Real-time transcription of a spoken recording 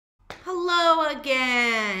Hello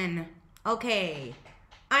again. Okay,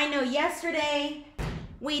 I know yesterday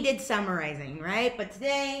we did summarizing, right? But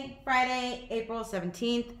today, Friday, April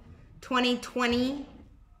 17th, 2020,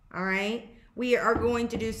 all right, we are going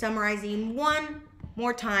to do summarizing one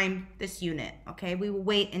more time this unit, okay? We will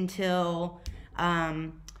wait until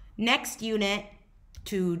next unit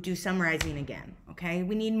to do summarizing again, okay?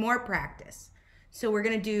 We need more practice. So we're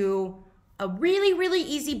gonna do a really, really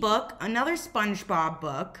easy book, another SpongeBob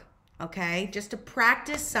book, okay? Just to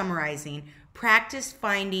practice summarizing, practice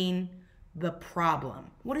finding the problem.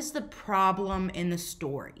 What is the problem in the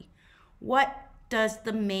story? What does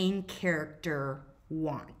the main character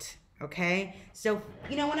want, okay? So,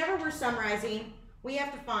 you know, whenever we're summarizing, we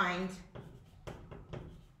have to find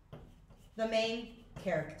the main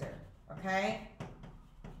character, okay?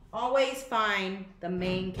 Always find the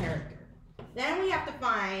main character. Then we have to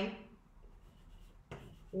find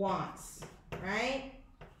wants, right?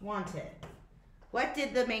 Wanted. What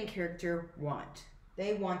did the main character want?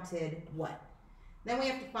 They wanted what? Then we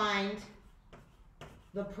have to find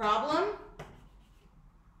the problem.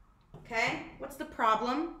 Okay? What's the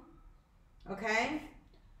problem? Okay?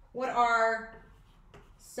 What are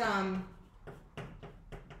some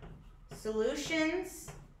solutions?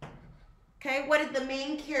 Okay, what did the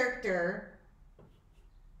main character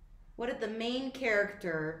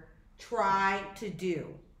try to do?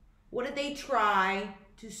 What did they try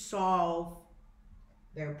to solve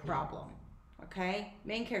their problem? Okay,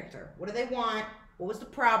 main character. What do they want? What was the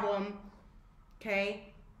problem?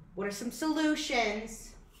 Okay, what are some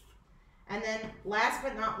solutions? And then last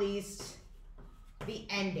but not least, the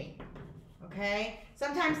ending. Okay,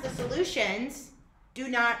 sometimes the solutions do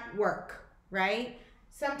not work, right?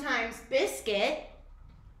 Sometimes Biscuit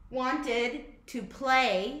wanted to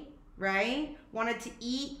play, right? Wanted to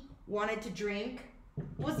eat, wanted to drink.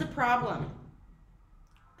 What was the problem?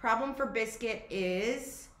 Problem for Biscuit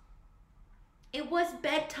is it was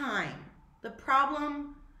bedtime. The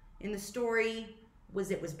problem in the story was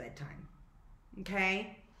it was bedtime.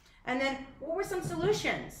 Okay? And then what were some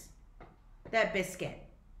solutions that Biscuit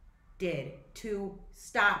did to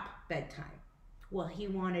stop bedtime? Well, he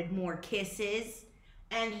wanted more kisses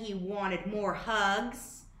and he wanted more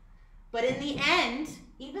hugs. But in the end,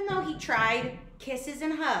 even though he tried kisses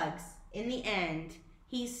and hugs, in the end,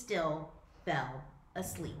 he still fell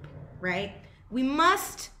asleep, right? We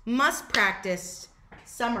must practice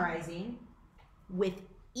summarizing with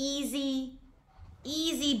easy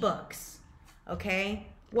books, okay?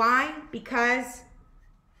 Why? Because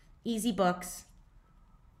easy books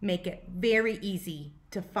make it very easy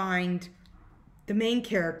to find the main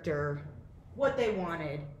character, what they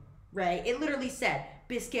wanted, right? It literally said,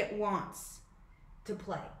 Biscuit wants to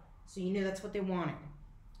play. So you knew that's what they wanted.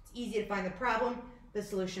 It's easy to find the problem, the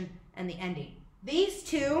solution, and the ending. These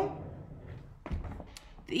two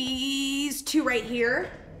right here,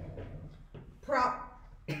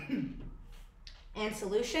 and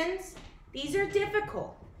solutions, these are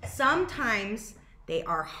difficult. Sometimes they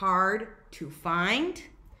are hard to find.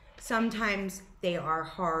 Sometimes they are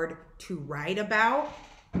hard to write about,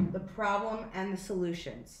 the problem and the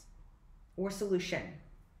solutions, or solution.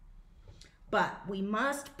 But we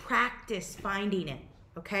must practice finding it,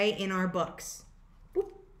 okay, in our books. Boop,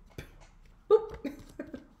 boop.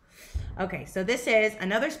 Okay, so this is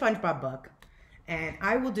another SpongeBob book, and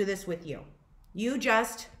I will do this with you. You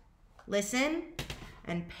just listen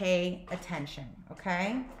and pay attention,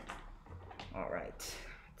 okay? All right,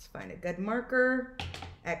 let's find a good marker.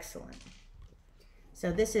 Excellent.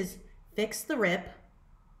 So this is Fix the Rip,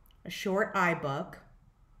 a short I book,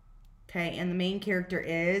 okay, and the main character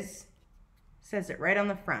is, says it right on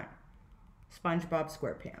the front, SpongeBob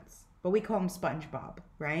SquarePants, but we call him SpongeBob,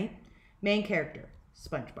 right? Main character,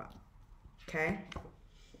 SpongeBob, okay?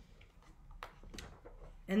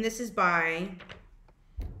 And this is by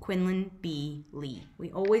Quinlan B. Lee.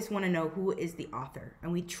 We always want to know who is the author,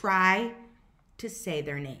 and we try to say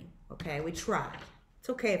their name, okay? We try. It's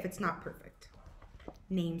okay if it's not perfect.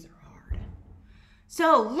 Names are hard.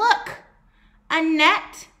 So, look,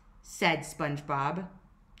 Annette, said SpongeBob.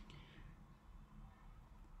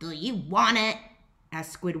 Do you want it?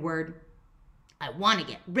 Asked Squidward. I want to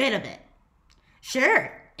get rid of it.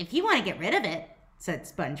 Sure, if you want to get rid of it, said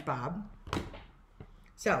SpongeBob.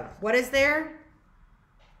 So, what is there?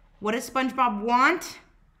 What does SpongeBob want?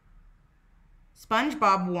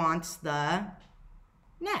 SpongeBob wants the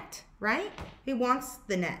net, right? He wants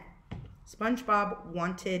the net. SpongeBob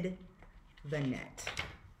wanted the net.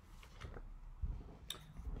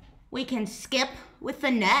 We can skip with the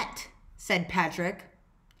net, said Patrick.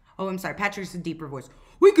 Oh, I'm sorry, Patrick's a deeper voice.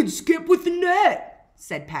 We can skip with the net,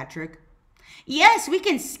 said Patrick. Yes, we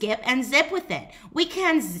can skip and zip with it. We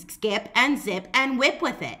can skip and zip and whip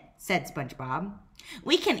with it, said SpongeBob.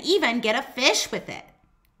 We can even get a fish with it.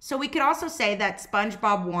 So we could also say that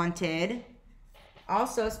SpongeBob wanted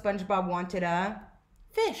a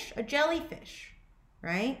fish, a jellyfish,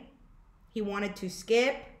 right? He wanted to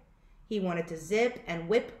skip, he wanted to zip and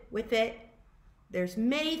whip with it. There's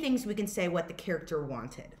many things we can say what the character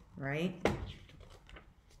wanted, right?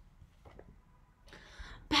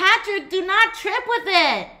 Patrick, do not trip with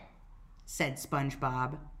it, said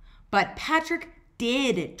SpongeBob. But Patrick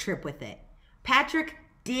did trip with it. Patrick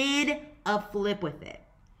did a flip with it.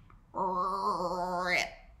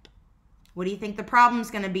 What do you think the problem's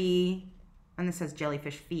going to be? And this says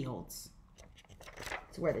Jellyfish Fields.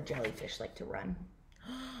 It's where the jellyfish like to run.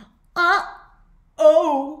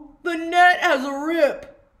 Oh, the net has a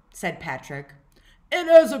rip, said Patrick. It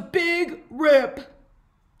has a big rip.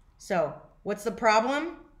 So, what's the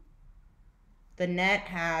problem? The net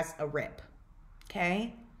has a rip,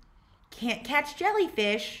 okay? Can't catch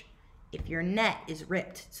jellyfish if your net is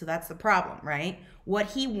ripped. So that's the problem, right?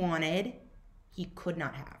 What he wanted, he could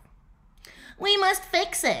not have. We must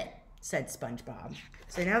fix it, said SpongeBob.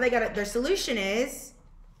 So now they got it. Their solution is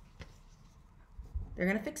they're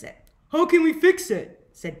going to fix it. How can we fix it?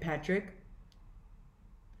 Said Patrick.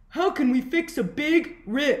 How can we fix a big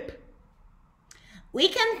rip? We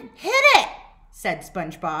can hit it, said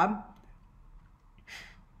SpongeBob.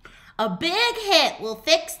 A big hit will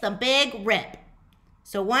fix the big rip.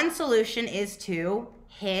 So one solution is to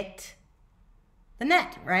hit the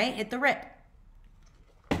net, right? Hit the rip.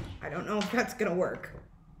 I don't know if that's going to work.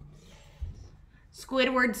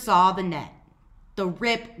 Squidward saw the net. The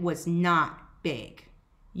rip was not big.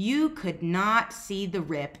 You could not see the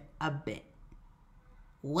rip a bit.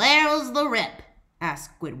 Where's the rip?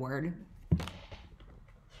 Asked Squidward.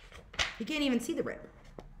 You can't even see the rip.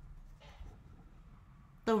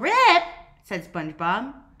 The rip? Said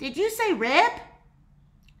SpongeBob. Did you say rip?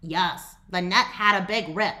 Yes, the net had a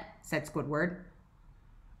big rip, said Squidward.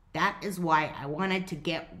 That is why I wanted to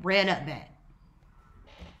get rid of it.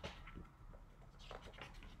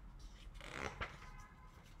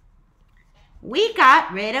 We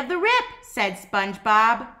got rid of the rip, said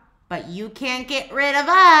SpongeBob, but you can't get rid of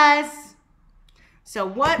us. So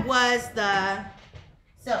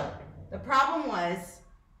the problem was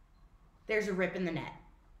there's a rip in the net,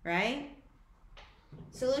 right?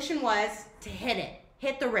 Solution was to hit it,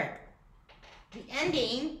 hit the rip. The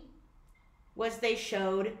ending was they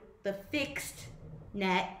showed the fixed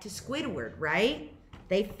net to Squidward, right?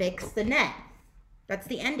 They fixed the net. That's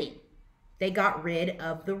the ending. They got rid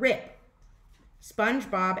of the rip.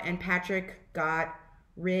 SpongeBob and Patrick got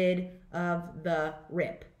rid of the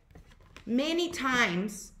rip. Many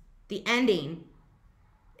times, the ending,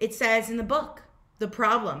 it says in the book, the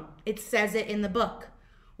problem, it says it in the book.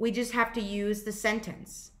 We just have to use the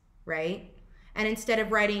sentence, right? And instead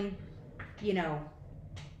of writing,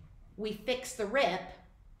 we fix the rip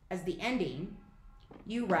as the ending,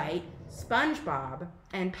 you write SpongeBob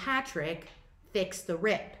and Patrick fix the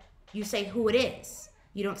rip. You say who it is.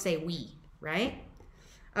 You don't say we, right?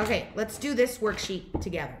 Okay, let's do this worksheet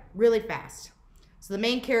together really fast. So the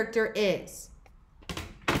main character is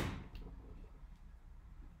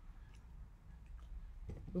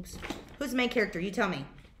who's the main character? You tell me.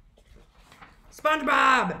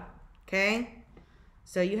 SpongeBob. Okay?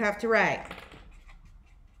 So you have to write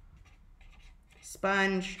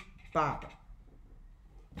SpongeBob.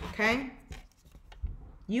 Okay?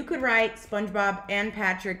 You could write SpongeBob and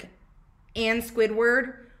Patrick and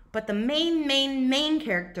Squidward, but the main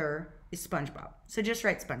character is SpongeBob. So just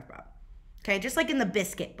write SpongeBob. Okay? Just like in the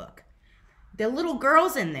Biscuit book. The little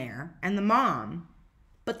girl's in there and the mom,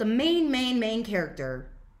 but the main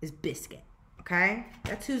character is Biscuit. Okay?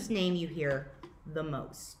 That's whose name you hear the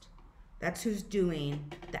most. That's who's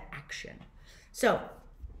doing the action. So,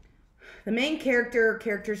 the main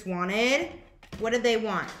characters wanted, what did they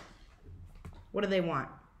want? What do they want?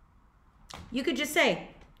 You could just say,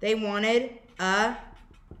 they wanted a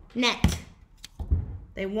net.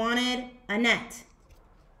 They wanted a net.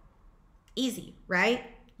 Easy, right?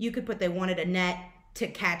 You could put they wanted a net to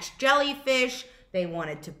catch jellyfish. They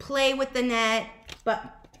wanted to play with the net.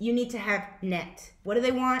 But you need to have net. What do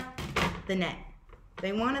they want? The net.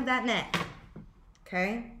 They wanted that net.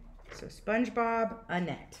 Okay? So SpongeBob, a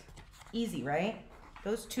net. Easy, right?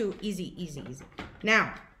 Those two, easy.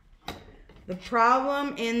 Now, the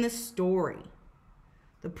problem in the story.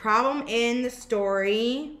 The problem in the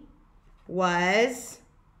story was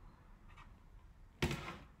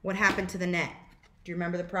what happened to the net. Do you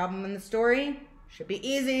remember the problem in the story? Should be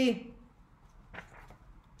easy.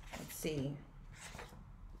 Let's see.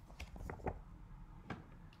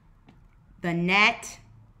 The net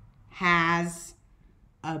has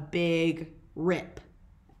a big rip.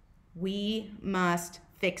 We must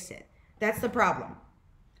fix it. That's the problem.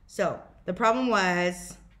 So the problem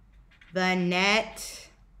was the net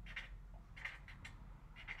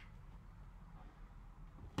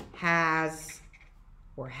has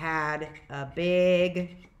or had a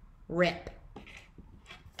big rip.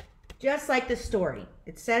 Just like the story.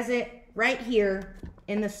 It says it right here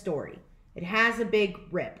in the story. It has a big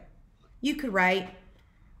rip. You could write,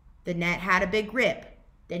 the net had a big rip.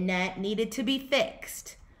 The net needed to be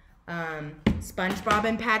fixed. SpongeBob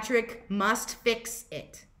and Patrick must fix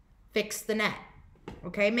it. Fix the net.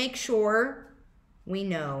 Okay, make sure we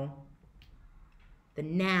know the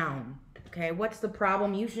noun. Okay, what's the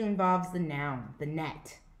problem? Usually involves the noun, the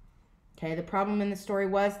net. Okay, the problem in the story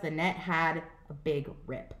was the net had a big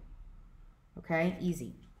rip. Okay,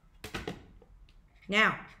 easy.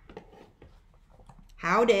 Now,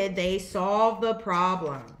 how did they solve the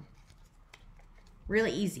problem?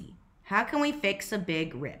 Really easy. How can we fix a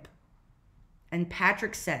big rip? And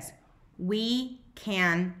Patrick says, we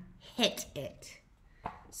can hit it.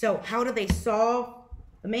 So how do they solve?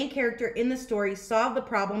 The main character in the story solved the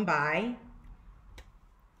problem by,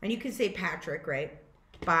 and you can say Patrick, right?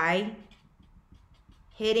 By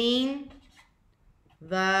hitting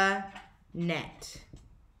the net.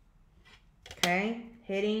 Okay?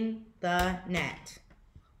 Hitting the net.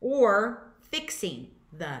 Or fixing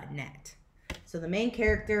the net. So the main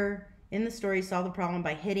character in the story solved the problem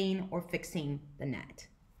by hitting or fixing the net.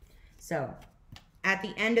 So at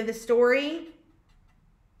the end of the story,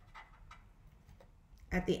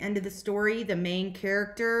 the main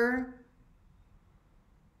character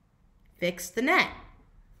fixed the net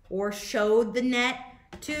or showed the net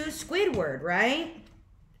to Squidward, right?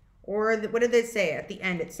 Or what did they say at the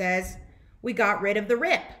end? It says, we got rid of the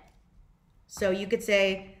rip. So you could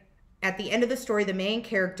say, at the end of the story, the main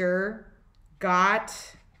character got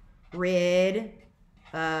rid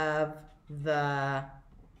of the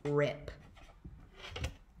rip.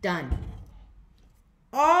 Done.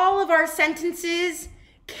 All of our sentences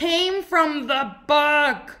came from the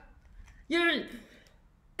book.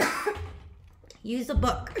 Use the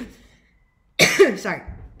book. Sorry.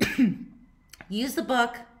 Use the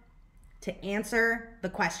book to answer the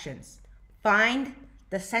questions. Find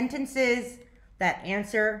the sentences that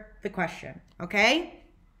answer the question. Okay?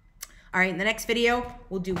 All right, in the next video,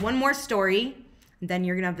 we'll do one more story. And then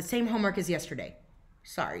you're going to have the same homework as yesterday.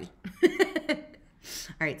 Sorry. All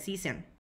right, see you soon.